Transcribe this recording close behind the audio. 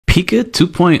Pika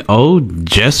 2.0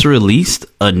 just released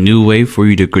a new way for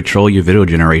you to control your video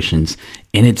generations,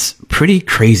 and it's pretty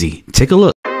crazy. Take a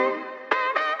look.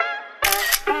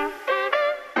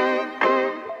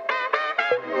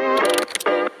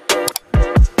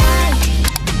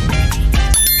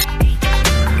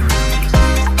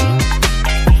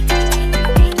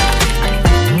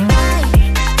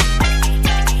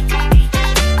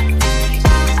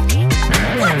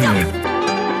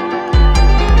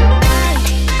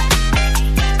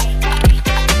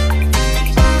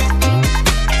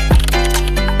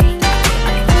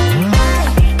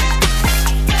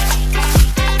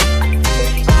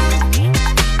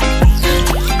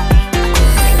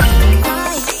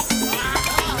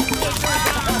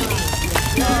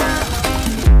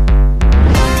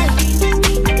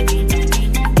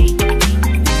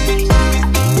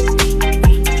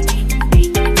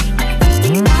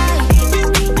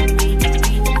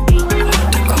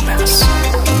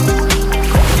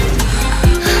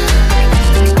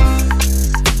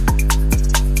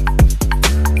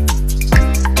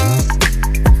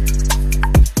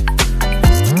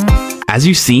 As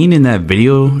you've seen in that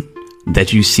video,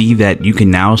 that you see that you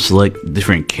can now select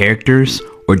different characters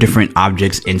or different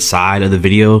objects inside of the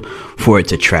video for it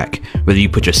to track. Whether you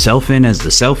put yourself in as the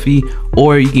selfie,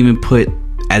 or you can even put,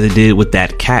 as it did with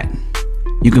that cat,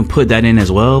 you can put that in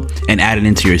as well and add it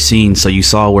into your scene. So you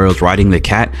saw where it was riding the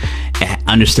cat and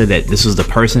understood that this was the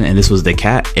person and this was the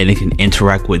cat, and it can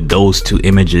interact with those two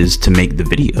images to make the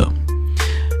video.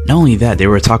 Not only that, they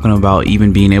were talking about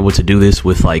even being able to do this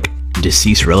with like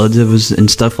deceased relatives and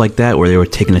stuff like that, where they were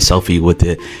taking a selfie with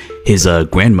his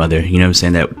grandmother, you know what I'm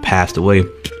saying, that passed away.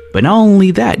 But not only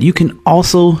that, you can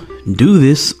also do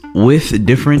this with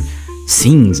different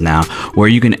scenes now, where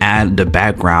you can add the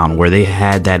background, where they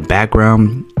had that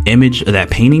background image of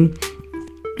that painting,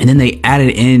 and then they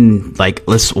added in, like,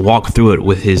 let's walk through it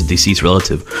with his deceased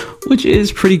relative, which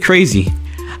is pretty crazy.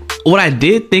 What I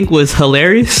did think was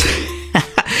hilarious,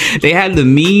 they had the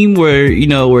meme where, you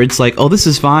know, where it's like, oh, this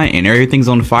is fine and everything's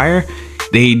on fire.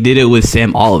 They did it with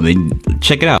Sam Altman.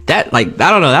 Check it out. That, like,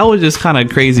 I don't know, that was just kind of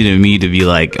crazy to me to be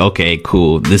like, okay,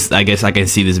 cool. This, I guess I can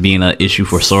see this being an issue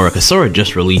for Sora, because Sora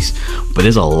just released, but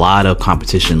there's a lot of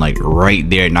competition like right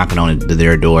there knocking on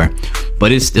their door.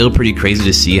 But it's still pretty crazy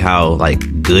to see how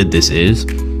like good this is.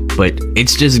 But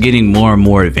it's just getting more and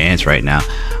more advanced right now.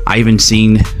 I even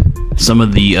seen some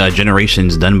of the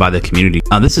generations done by the community.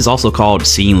 This is also called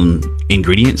scene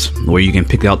ingredients, where you can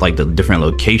pick out like the different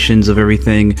locations of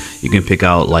everything. You can pick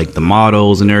out like the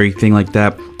models and everything like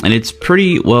that, and it's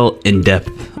pretty well in depth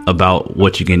about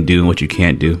what you can do and what you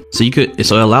can't do. So it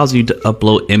allows you to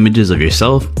upload images of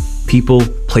yourself, people,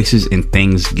 places, and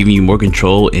things, giving you more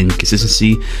control and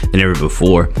consistency than ever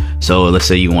before. So let's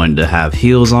say you wanted to have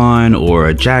heels on or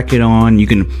a jacket on, you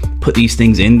can put these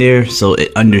things in there so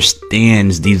it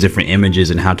understands these different images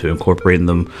and how to incorporate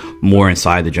them more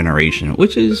inside the generation,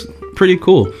 which is pretty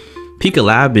cool. Pika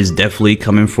Lab is definitely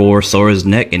coming for Sora's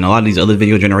neck, and a lot of these other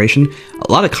video generation.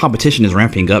 A lot of competition is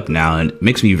ramping up now, and it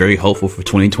makes me very hopeful for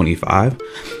 2025.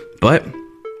 But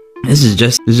this is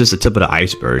just the tip of the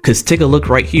iceberg, because take a look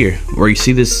right here where you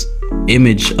see this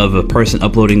image of a person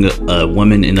uploading a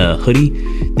woman in a hoodie.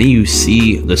 Then you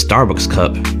see the Starbucks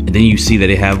cup, and then you see that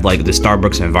they have like the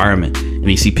Starbucks environment, and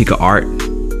you see Pika art.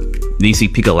 Then you see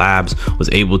Pika Labs was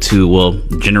able to, well,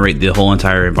 generate the whole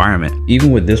entire environment.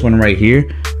 Even with this one right here,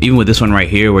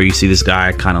 where you see this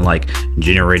guy kind of like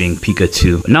generating Pika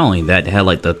 2. Not only that, they had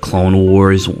like the Clone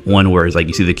Wars one where it's like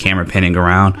you see the camera panning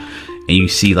around, and you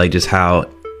see like just how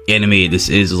animated this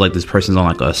is. It's like this person's on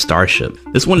like a starship.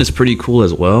 This one is pretty cool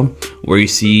as well, where you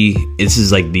see this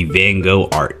is like the Van Gogh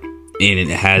art, and it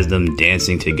has them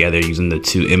dancing together using the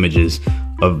two images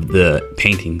of the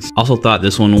paintings. Also thought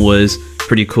this one was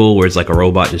pretty cool, where it's like a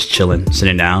robot just chilling,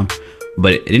 sitting down,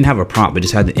 but it didn't have a prompt, but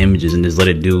just had the images and just let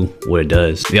it do what it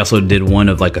does. They also did one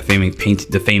of like the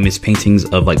famous paintings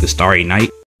of like the Starry Night.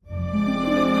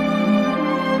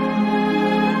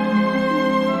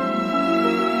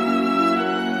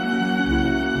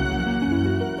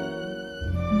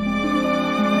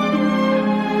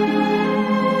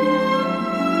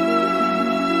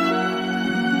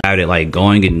 It like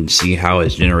going and see how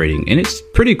it's generating, and it's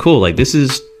pretty cool. Like this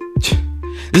is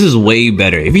way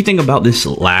better. If you think about this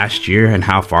last year and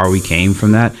how far we came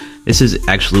from that, this is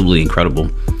absolutely incredible.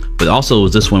 But also it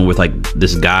was this one with like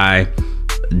this guy,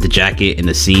 the jacket, and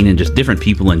the scene, and just different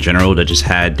people in general that just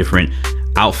had different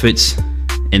outfits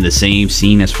in the same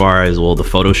scene, as far as, well, the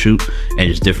photo shoot, and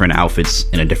just different outfits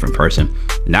in a different person.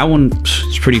 And that one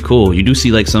is pretty cool. You do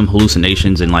see like some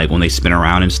hallucinations, and like when they spin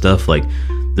around and stuff, like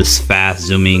this fast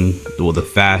zooming, well, the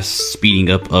fast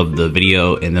speeding up of the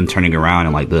video and them turning around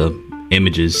and like the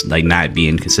images like not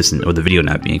being consistent, or the video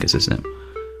not being consistent.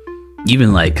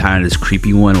 Even like kind of this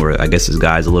creepy one where I guess this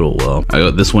guy's a little,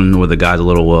 well, this one where the guy's a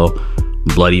little, well,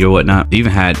 bloody or whatnot. They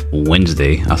even had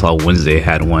Wednesday. I saw Wednesday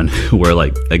had one where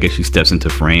like I guess she steps into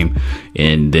frame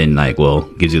and then like, well,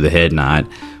 gives you the head nod.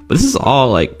 But this is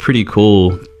all like pretty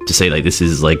cool to say, like this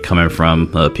is like coming from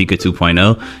Pika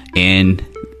 2.0, and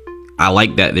I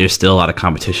like that there's still a lot of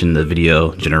competition in the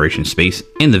video generation space,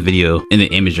 in the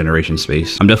image generation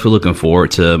space. I'm definitely looking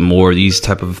forward to more of these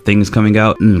type of things coming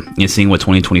out and seeing what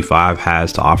 2025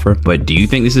 has to offer. But do you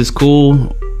think this is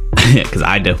cool? Because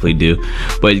I definitely do.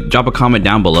 But drop a comment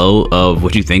down below of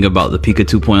what you think about the Pika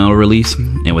 2.0 release.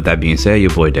 And with that being said, your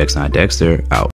boy Dex Not Dexter out.